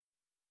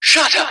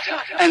Shut up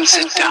and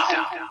sit down.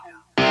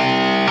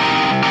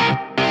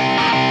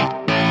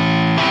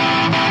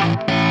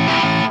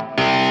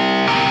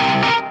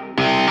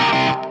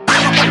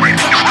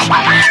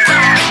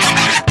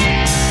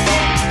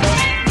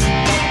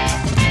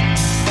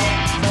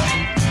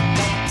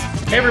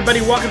 Hey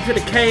everybody, welcome to the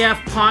KF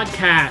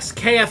Podcast,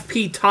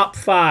 KFP Top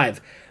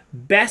 5,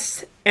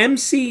 Best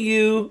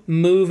MCU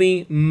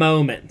Movie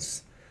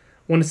Moments.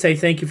 I want to say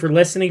thank you for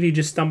listening. If you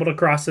just stumbled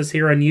across us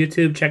here on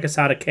YouTube, check us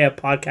out at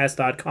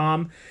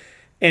kfpodcast.com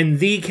and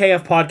the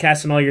KF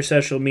Podcast on all your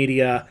social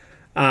media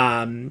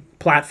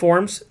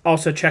platforms.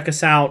 Also check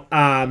us out,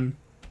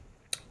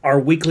 our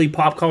weekly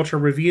pop culture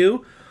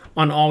review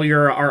on all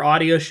our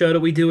audio show that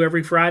we do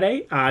every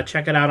Friday.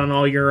 Check it out on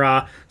all your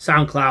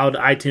SoundCloud,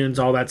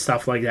 iTunes, all that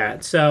stuff like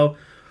that. So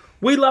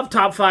we love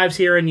top fives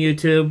here on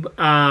YouTube,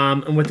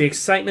 and with the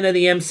excitement of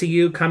the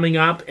MCU coming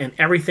up and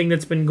everything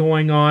that's been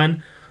going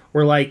on,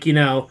 we're like,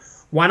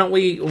 why don't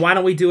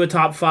we do a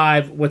top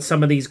five with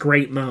some of these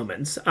great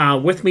moments?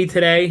 With me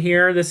today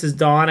here, this is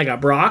Don. I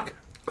got Brock.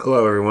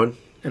 Hello, everyone.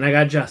 And I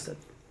got Justin.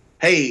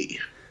 Hey.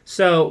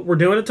 So we're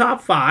doing a top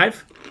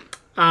five.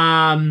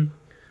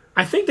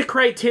 I think the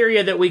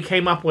criteria that we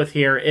came up with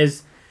here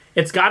is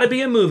it's got to be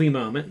a movie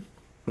moment.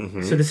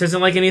 Mm-hmm. So this isn't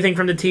like anything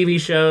from the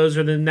TV shows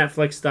or the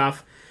Netflix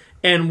stuff.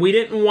 And we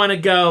didn't want to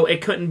go,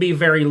 it couldn't be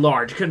very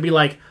large. It couldn't be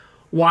like,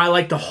 why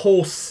like the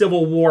whole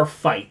Civil War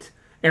fight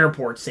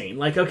airport scene.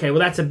 Like, okay, well,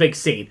 that's a big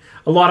scene.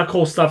 A lot of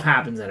cool stuff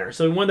happens in there.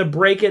 So we wanted to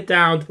break it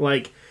down to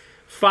like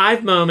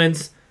 5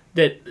 moments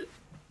that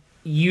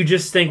you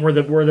just think were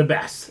the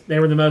best.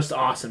 They were the most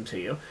awesome to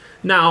you.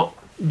 Now,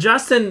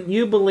 Justin,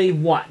 you believe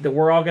what? That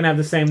we're all going to have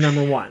the same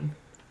number one?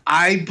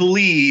 I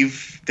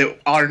believe that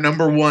our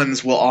number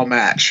ones will all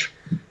match.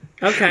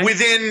 Okay.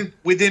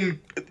 Within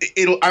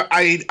it'll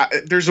I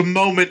there's a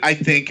moment I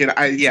think and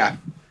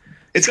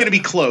it's going to be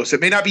close. It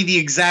may not be the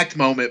exact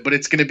moment, but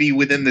it's going to be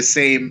within the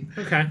same.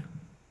 Okay.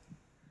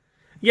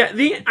 Yeah,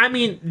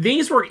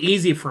 these were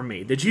easy for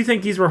me. Did you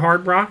think these were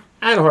hard, Brock?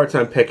 I had a hard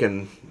time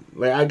picking,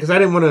 because I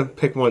didn't want to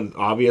pick one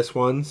obvious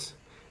ones.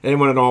 I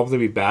didn't want it all to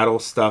be battle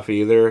stuff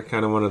either.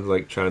 Kind of wanted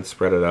to try and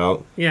spread it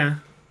out. Yeah.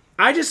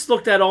 I just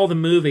looked at all the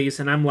movies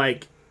and I'm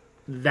like,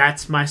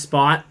 that's my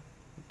spot.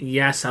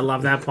 Yes, I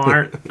love that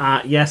part.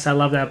 Yes, I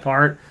love that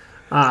part.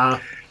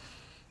 And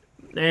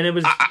it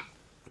was...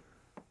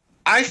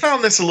 I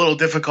found this a little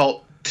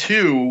difficult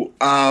too.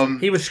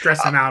 He was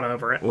stressing out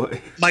over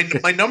it.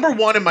 My number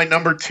one and my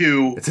number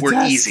two were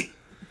easy.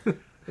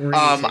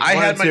 I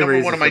had my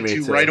number one and my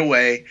two right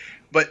away.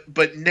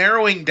 But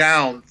narrowing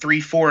down 3,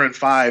 4, and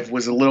 5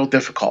 was a little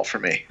difficult for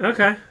me.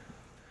 Okay.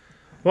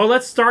 Well,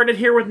 let's start it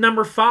here with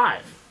number 5.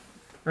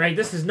 All right,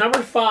 this is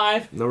number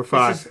 5. Number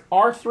 5. This is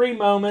our 3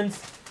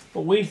 moments,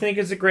 what we think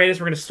is the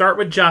greatest. We're going to start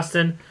with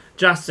Justin.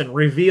 Justin,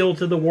 reveal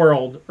to the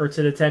world, or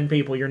to the 10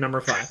 people, your number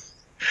 5.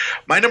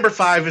 My number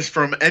 5 is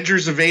from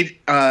Avengers Age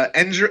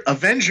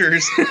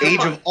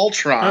of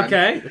Ultron.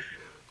 Okay.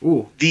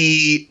 Ooh.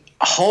 The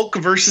Hulk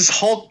versus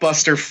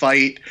Hulkbuster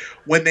fight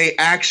when they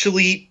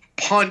actually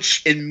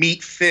punch and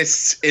meet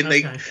fists and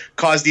they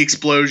cause the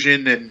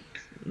explosion. And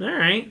all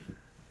right,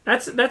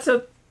 that's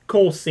a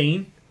cool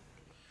scene.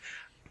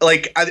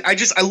 I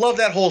love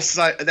that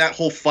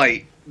whole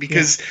fight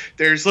because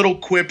there's little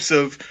quips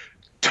of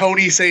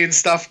Tony saying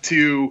stuff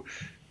to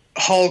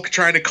Hulk,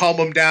 trying to calm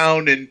him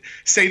down and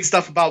saying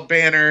stuff about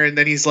Banner, and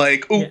then he's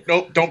like,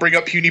 nope, don't bring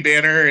up puny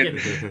Banner, and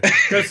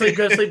go sleep,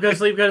 go sleep, go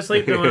sleep, go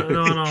sleep. No, all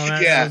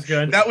that. Yeah, that was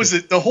good. That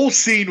was the whole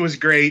scene was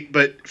great,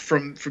 but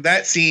from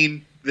that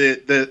scene,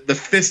 the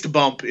fist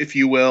bump, if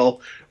you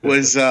will,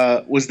 was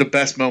the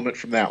best moment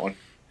from that one.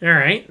 All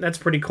right, that's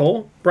pretty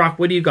cool. Brock,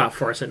 what do you got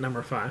for us at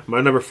number 5?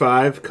 My number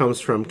 5 comes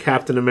from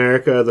Captain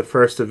America: The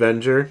First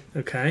Avenger.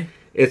 Okay.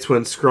 It's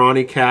when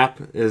Scrawny Cap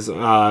is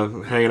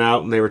hanging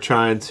out, and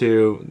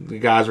the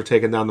guys were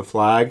taking down the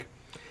flag.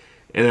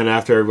 And then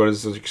after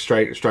everyone's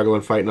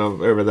struggling, fighting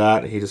over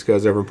that, he just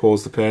goes over and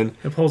pulls the pin.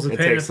 It pulls the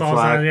pin, it falls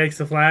down, and takes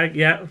the flag.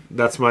 Yeah.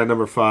 That's my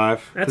number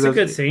 5. That's a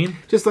good scene.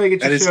 Just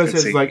it just shows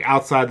his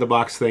outside the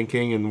box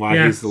thinking and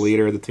why he's the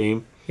leader of the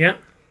team. Yeah.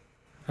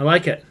 I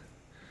like it.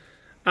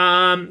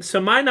 So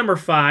my number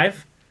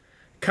 5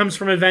 comes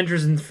from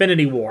Avengers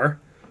Infinity War.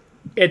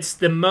 It's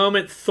the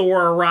moment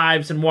Thor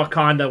arrives in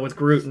Wakanda with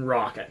Groot and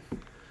Rocket.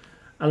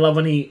 I love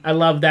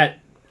that.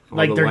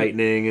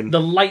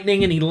 The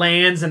lightning and he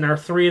lands and our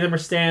 3 of them are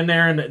standing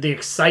there and the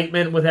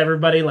excitement with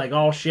everybody like,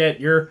 oh shit,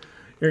 you're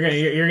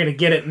gonna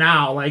get it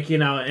now,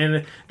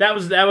 and that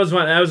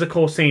was a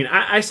cool scene.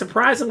 I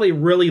surprisingly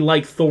really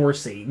like Thor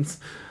scenes.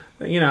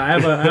 I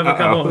have a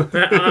couple.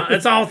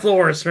 It's all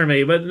Thor's for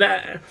me, but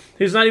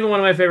he's not even one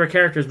of my favorite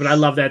characters. But I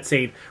love that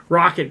scene.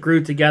 Rocket,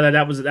 Groot together.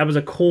 That was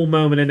a cool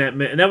moment in that,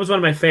 and that was one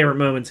of my favorite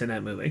moments in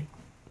that movie.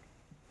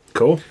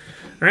 Cool. All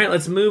right,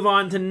 let's move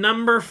on to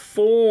number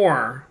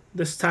 4.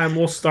 This time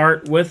we'll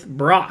start with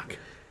Brock.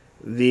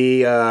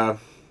 My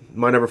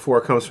number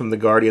 4 comes from the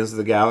Guardians of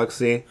the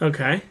Galaxy.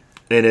 Okay.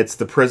 And it's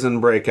the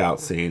prison breakout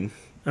scene.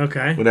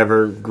 Okay.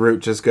 Whenever Groot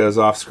just goes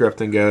off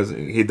script and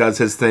he does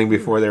his thing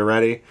before they're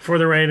ready. Before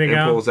they're ready to and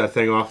go. Pulls that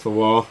thing off the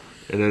wall,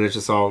 and then it's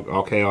just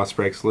all chaos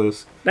breaks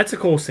loose. That's a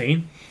cool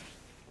scene.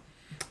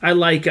 I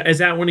like. Is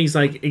that when he's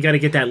like, you got to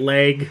get that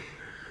leg?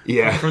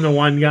 Yeah. From the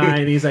one guy,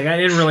 and he's like, I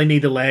didn't really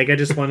need the leg. I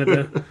just wanted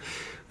to.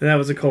 That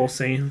was a cool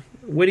scene.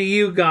 What do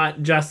you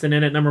got, Justin,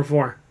 in at number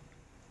 4?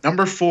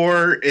 Number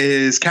 4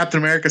 is Captain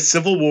America: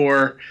 Civil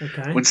War.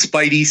 Okay. When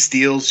Spidey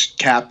steals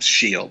Cap's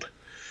shield.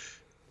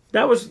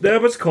 That was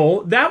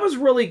cool. That was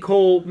really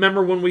cool.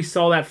 Remember when we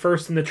saw that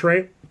first in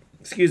the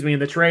in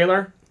the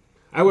trailer?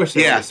 I wish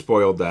they had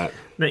spoiled that.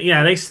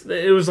 Yeah,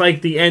 it was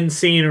like the end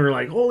scene, and we're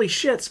like, holy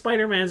shit,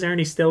 Spider-Man's there, and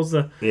he steals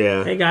the.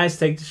 Yeah. Hey guys,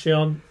 take the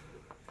shield.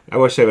 I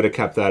wish they would have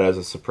kept that as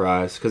a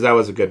surprise because that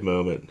was a good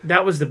moment.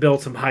 That was to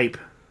build some hype.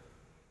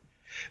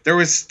 There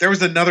was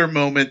another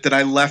moment that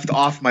I left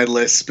off my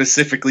list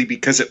specifically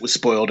because it was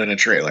spoiled in a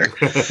trailer.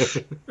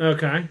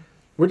 Okay.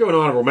 We're doing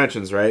honorable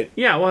mentions, right?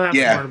 Yeah, we'll have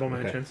some honorable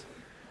mentions. Okay.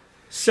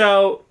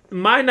 So,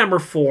 my number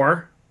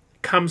 4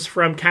 comes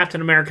from Captain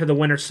America the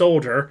Winter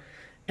Soldier,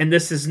 and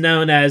this is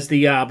known as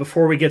the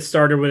Before We Get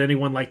Started, Would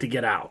Anyone Like to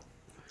Get Out?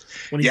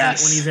 When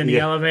he's in the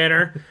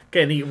elevator,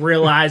 and he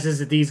realizes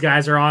that these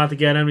guys are all out to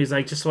get him, he's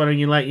like, just wanting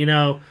to let you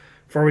know,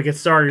 before we get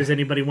started, does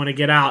anybody want to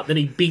get out? Then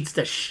he beats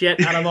the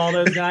shit out of all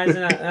those guys.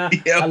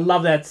 And I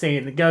love that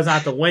scene. It goes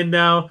out the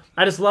window.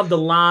 I just love the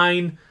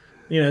line,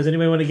 does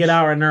anybody want to get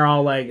out? And they're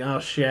all like,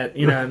 oh shit.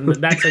 And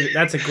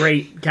that's a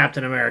great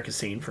Captain America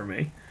scene for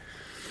me.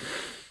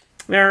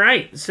 All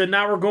right, so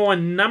now we're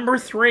going number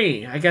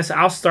 3. I guess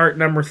I'll start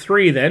number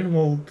 3 then.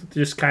 We'll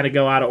just kind of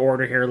go out of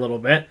order here a little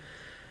bit.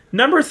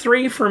 Number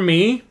 3 for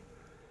me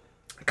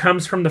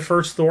comes from the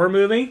first Thor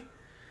movie,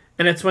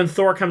 and it's when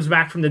Thor comes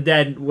back from the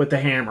dead with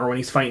the hammer when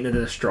he's fighting the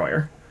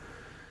Destroyer.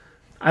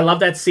 I love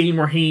that scene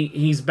where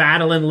he's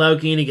battling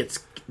Loki and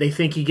they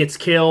think he gets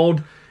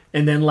killed,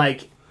 and then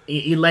like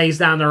he lays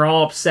down, they're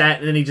all upset,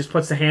 and then he just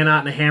puts the hand out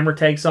and the hammer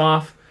takes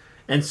off.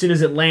 And as soon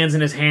as it lands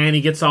in his hand,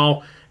 he gets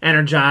all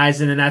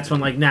energized, and then that's when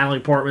like Natalie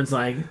Portman's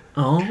like,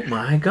 "Oh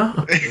my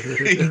god!"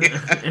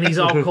 And he's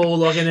all cool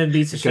looking and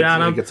beats the shit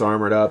out of him. He gets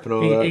armored up and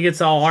all that. He gets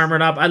all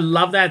armored up. I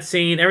love that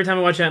scene. Every time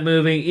I watch that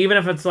movie, even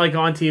if it's like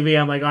on TV,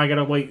 I'm like, oh, I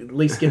gotta wait at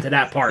least get to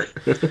that part.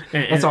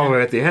 That's all the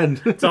way at the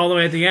end. It's all the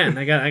way at the end.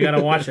 I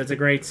gotta watch it. It's a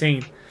great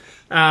scene.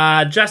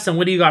 Justin,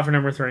 what do you got for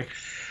number 3?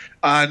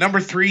 Number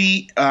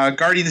 3,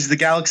 Guardians of the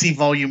Galaxy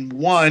Volume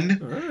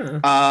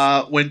 1.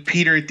 When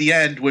Peter and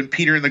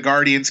the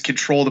Guardians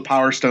control the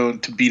Power Stone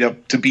to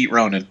beat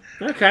Ronan.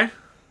 Okay.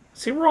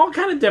 See, we're all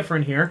kind of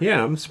different here.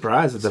 Yeah, I'm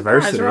surprised at the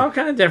diversity. We're all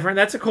kind of different.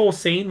 That's a cool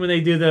scene when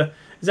they do the.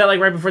 Is that like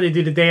right before they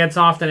do the dance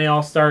off? Then they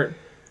all start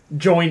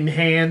joining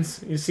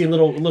hands. You see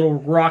little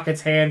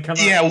Rocket's hand come.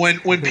 Yeah,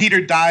 when Peter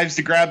dives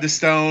to grab the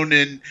stone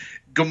and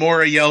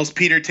Gamora yells,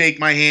 "Peter, take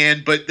my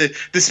hand!" But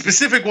the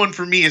specific one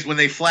for me is when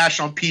they flash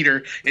on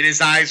Peter and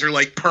his eyes are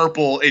like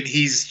purple and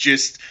he's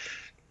just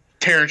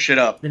tearing shit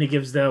up. Then he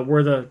gives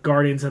 "We're the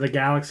Guardians of the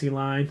Galaxy"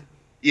 line.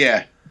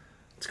 Yeah,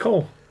 it's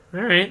cool.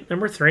 All right,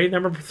 number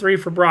 3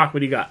 for Brock. What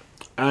do you got?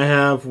 I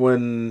have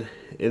when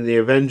in the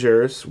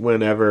Avengers,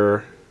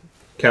 whenever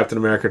Captain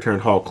America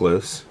turned Hulk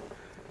loose.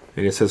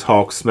 And it says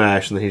Hulk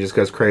smash, and then he just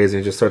goes crazy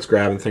and just starts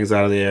grabbing things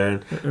out of the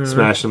air and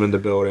smashing them into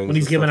buildings. When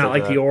he's giving out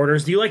like the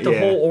orders. Do you like the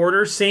whole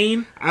order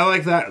scene? I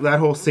like that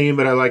whole scene,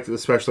 but I liked it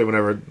especially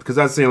whenever, because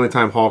that's the only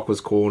time Hulk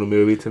was cool in a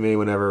movie to me.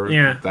 Whenever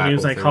that he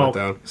was like Hulk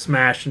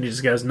smash, and he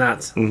just goes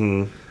nuts.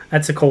 Mm-hmm.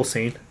 That's a cool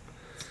scene.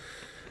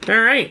 All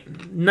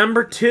right,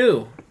 number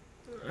 2.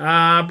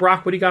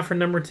 Brock, what do you got for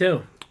number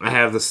 2? I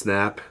have the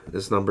snap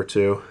as number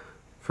 2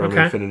 from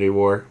Infinity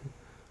War.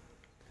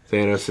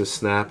 Thanos'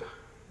 snap.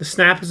 The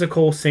snap is a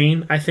cool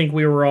scene. I think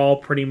we were all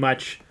pretty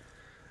much.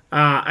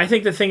 I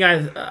think the thing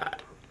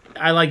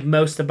I like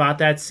most about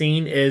that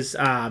scene is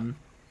I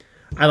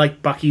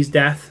like Bucky's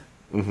death.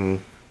 Mm-hmm.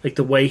 Like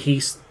the way he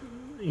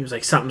was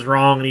like something's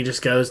wrong and he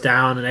just goes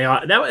down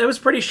and it was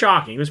pretty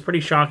shocking. It was pretty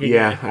shocking.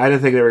 Yeah, I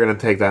didn't think they were going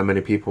to take that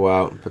many people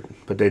out,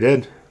 but they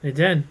did. They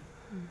did.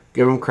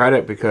 Give them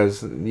credit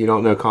because you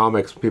don't know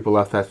comics. People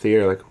left that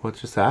theater like, what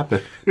just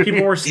happened?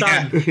 People were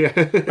stunned. Yeah.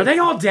 Are they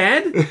all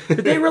dead?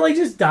 Did they really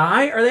just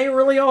die? Are they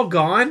really all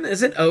gone?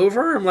 Is it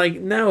over? I'm like,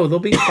 no, they'll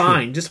be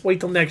fine. Just wait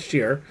till next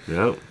year.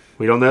 No,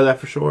 we don't know that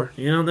for sure.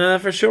 You don't know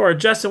that for sure.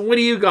 Justin, what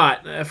do you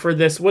got for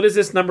this? What is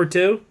this, number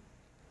 2?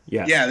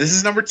 Yeah, this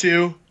is number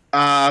 2.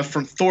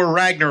 From Thor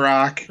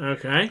Ragnarok.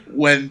 Okay.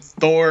 When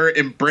Thor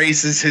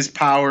embraces his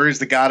power as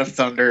the god of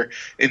thunder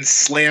and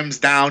slams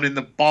down in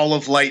the ball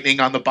of lightning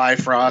on the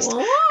Bifrost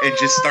and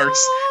just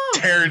starts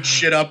tearing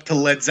shit up to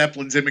Led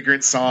Zeppelin's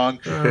Immigrant Song.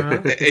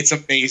 It's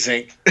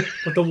amazing.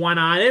 With the one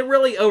eye. It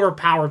really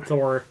overpowered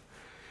Thor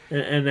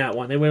in that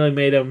one. They really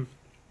made him...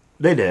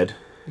 They did.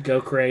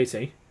 Go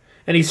crazy.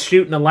 And he's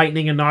shooting the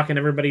lightning and knocking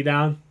everybody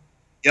down.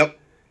 Yep.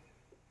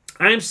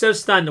 I am so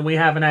stunned that we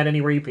haven't had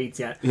any repeats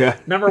yet. Yeah.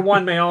 Number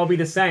 1 may all be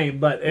the same,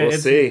 but we'll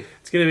see.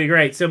 It's going to be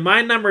great. So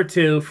my number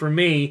 2, for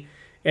me,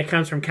 it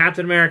comes from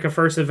Captain America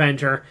First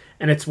Avenger,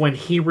 and it's when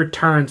he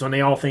returns when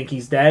they all think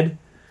he's dead.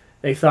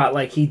 they thought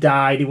like he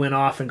died. He went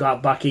off and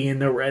got Bucky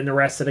and the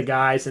rest of the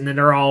guys, and then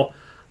they're all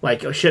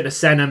like, "Oh, shouldn't have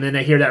sent him." And then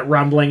they hear that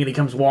rumbling, and he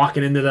comes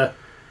walking into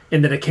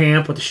the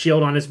camp with the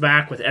shield on his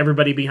back with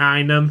everybody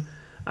behind him.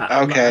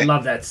 I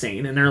love that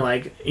scene, and they're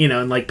like,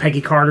 and like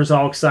Peggy Carter's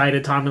all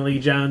excited. Tommy Lee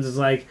Jones is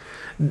like,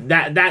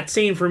 that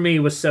scene for me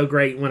was so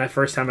great when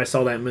first time I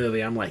saw that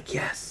movie. I'm like,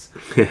 yes.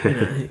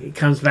 He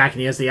comes back and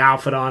he has the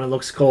outfit on. It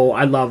looks cool.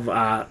 I love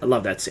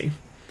that scene.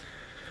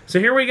 So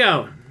here we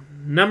go.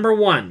 Number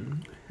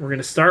 1. We're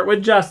gonna start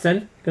with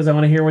Justin because I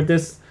want to hear what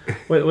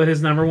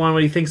his number 1.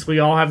 What he thinks we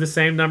all have the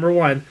same number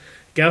 1.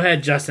 Go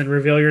ahead, Justin.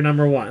 Reveal your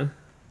number 1.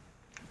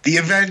 The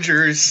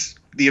Avengers.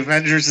 The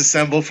Avengers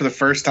assemble for the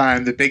first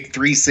time, the big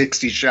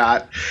 360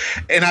 shot.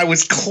 And I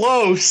was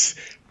close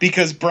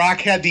because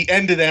Brock had the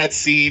end of that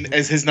scene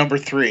as his number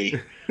 3.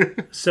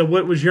 So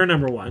what was your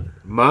number 1?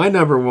 My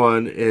number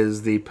 1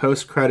 is the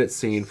post-credit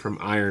scene from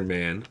Iron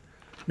Man.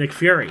 Nick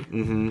Fury.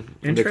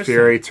 Mm-hmm. Nick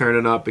Fury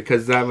turning up,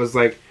 because that was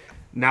like,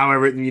 now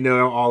everything,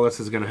 all this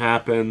is going to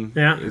happen.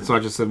 Yeah. It's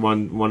not just a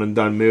one and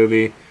done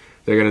movie.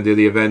 They're going to do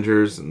the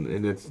Avengers,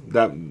 and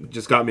that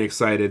just got me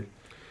excited.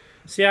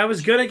 See, I was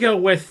going to go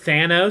with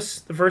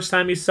Thanos the first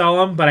time you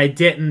saw him, but I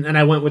didn't, and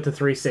I went with the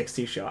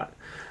 360 shot.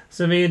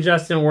 So me and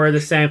Justin were the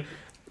same.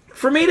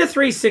 For me, the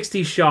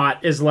 360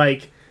 shot is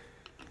like,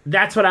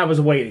 that's what I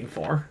was waiting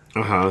for.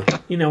 Uh-huh.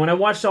 When I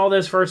watched all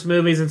those first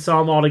movies and saw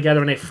them all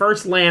together, when they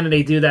first land and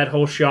they do that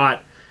whole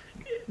shot,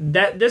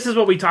 this is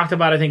what we talked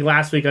about, I think,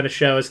 last week on the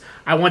show, is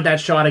I want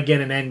that shot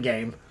again in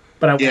Endgame.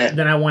 But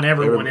then I want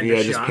everyone in the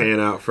shot. Yeah, just pan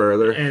out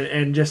further.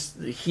 And just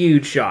a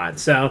huge shot.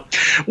 So,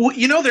 well,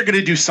 they're going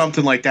to do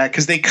something like that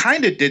because they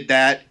kind of did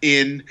that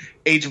in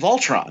Age of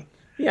Ultron.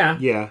 Yeah.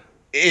 Yeah.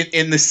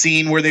 In the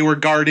scene where they were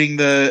guarding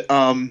the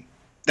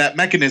that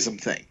mechanism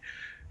thing.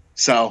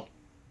 So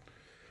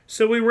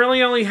we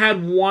really only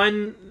had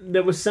one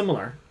that was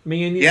similar.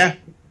 Me and you. Yeah.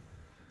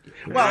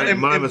 Well, and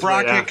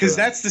Brock, right, because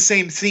that's the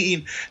same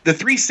scene. The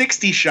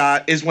 360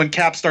 shot is when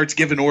Cap starts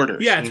giving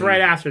orders. Yeah, it's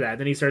right after that.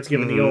 Then he starts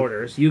giving the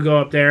orders. You go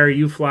up there,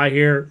 you fly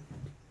here.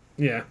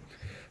 Yeah.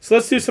 So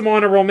let's do some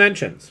honorable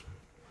mentions.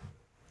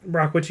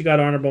 Brock, what you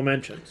got honorable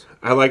mentions?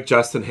 I like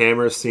Justin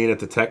Hammer's scene at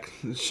the tech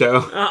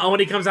show. When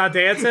he comes out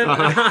dancing?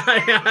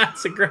 Yeah,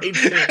 that's a great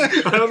scene.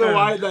 I don't know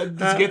why that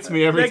just gets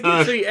me every time. That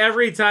gets me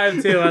every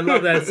time, too. I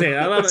love that scene.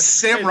 I love it.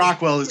 Sam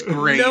Rockwell is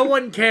great. No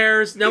one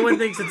cares. No one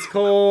thinks it's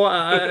cool.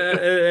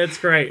 It's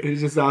great.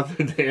 He's just out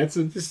there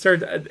dancing.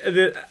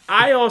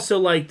 I also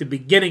like the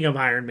beginning of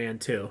Iron Man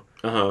 2.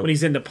 When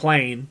he's in the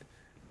plane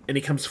and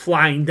he comes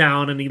flying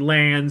down and he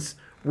lands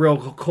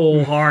real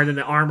cool hard and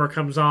the armor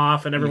comes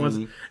off and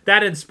everyone's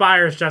that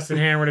inspires Justin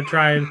Hammer to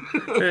try and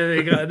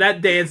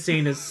that dance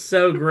scene is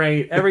so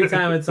great. Every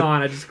time it's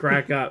on I just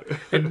crack up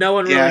and no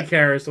one really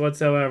cares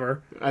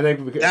whatsoever. I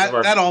think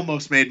that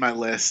almost made my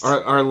list.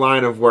 Our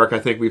line of work, I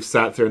think we've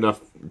sat through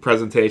enough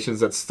presentations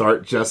that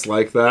start just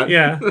like that.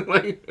 Yeah.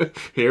 Like,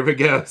 here we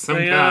go. Some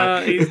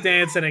guy. He's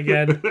dancing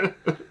again.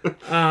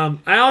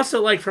 I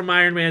also like from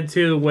Iron Man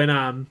 2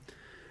 when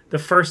the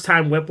first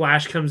time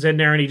Whiplash comes in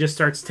there and he just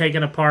starts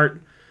taking apart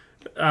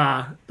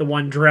the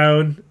one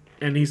drone,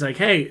 and he's like,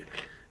 "Hey,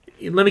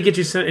 let me get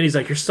you some." And he's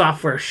like, "Your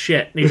software is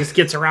shit." And he just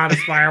gets around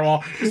his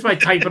firewall just by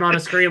typing on a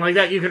screen like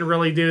that. You can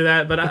really do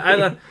that. But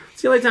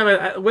it's the only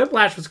time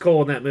Whiplash was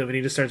cool in that movie. And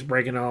he just starts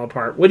breaking it all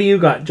apart. What do you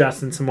got,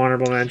 Justin? Some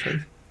honorable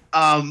mentions.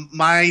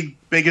 My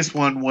biggest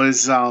one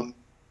was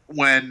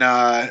when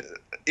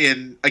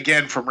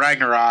again from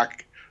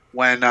Ragnarok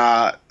when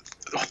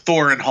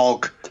Thor and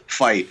Hulk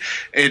fight,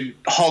 and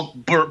Hulk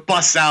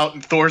busts out,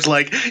 and Thor's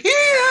like,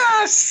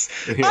 "Yes,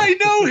 I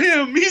know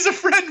him. He's a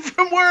friend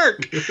from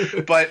work."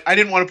 But I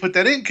didn't want to put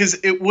that in because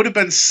it would have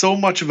been so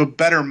much of a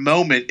better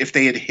moment if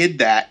they had hid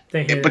that.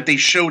 But they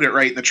showed it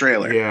right in the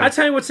trailer. Yeah. I'll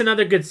tell you what's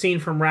another good scene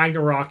from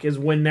Ragnarok is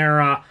when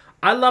they're.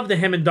 I love the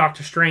him and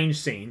Doctor Strange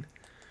scene.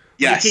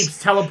 Yes. He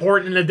keeps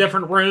teleporting into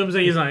different rooms,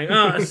 and he's like,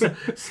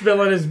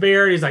 spilling his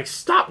beer. He's like,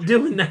 "Stop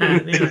doing that."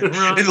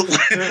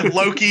 And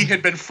Loki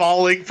had been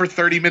falling for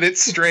 30 minutes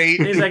straight.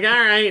 And he's like, "All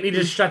right." And he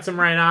just shuts him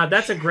right out.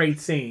 That's a great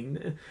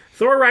scene.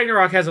 Thor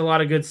Ragnarok has a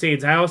lot of good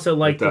scenes. I also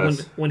like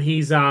when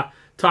he's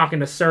talking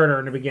to Surtur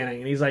in the beginning,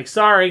 and he's like,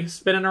 "Sorry,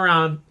 spinning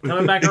around,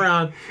 coming back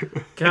around,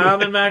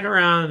 coming back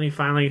around," and he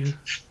finally.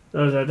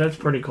 That's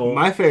pretty cool.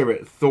 My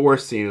favorite Thor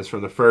scene is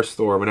from the first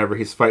Thor, whenever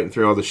he's fighting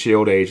through all the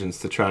S.H.I.E.L.D. agents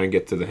to try and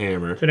get to the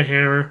hammer.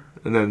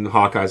 And then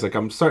Hawkeye's like,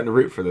 "I'm starting to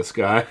root for this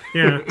guy."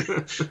 Yeah.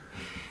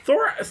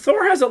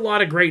 Thor has a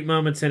lot of great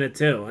moments in it,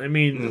 too. I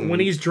mean, when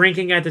he's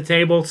drinking at the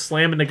table,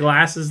 slamming the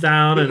glasses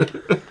down,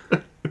 and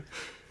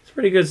it's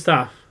pretty good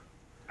stuff.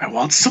 I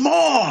want some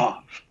more!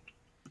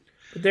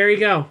 But there you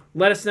go.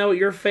 Let us know what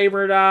your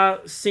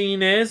favorite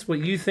scene is, what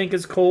you think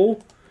is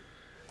cool.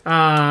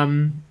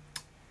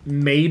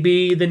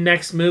 Maybe the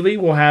next movie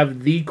will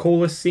have the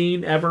coolest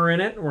scene ever in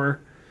it. We're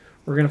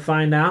going to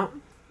find out.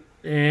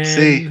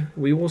 And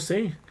we will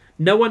see.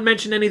 No one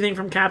mentioned anything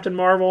from Captain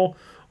Marvel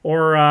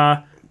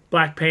or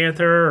Black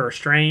Panther or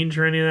Strange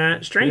or any of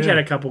that. Strange had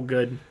a couple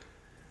good.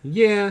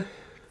 Yeah.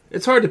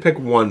 It's hard to pick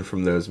one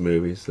from those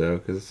movies, though,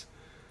 because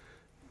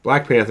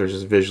Black Panther's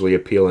just visually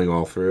appealing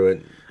all through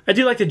it. I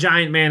do like the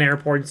giant man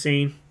airport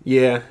scene.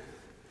 Yeah,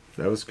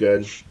 that was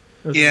good.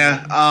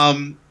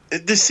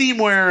 The scene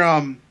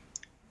where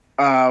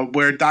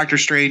Doctor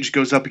Strange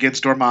goes up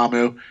against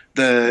Dormammu,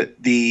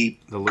 the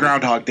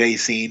Groundhog Day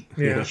scene.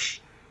 Yeah.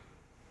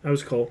 That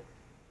was cool.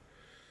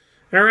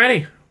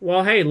 Alrighty.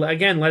 Well, hey,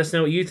 again, let us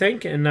know what you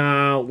think, and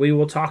we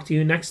will talk to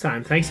you next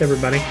time. Thanks,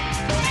 everybody.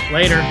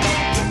 Later.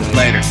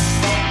 Later.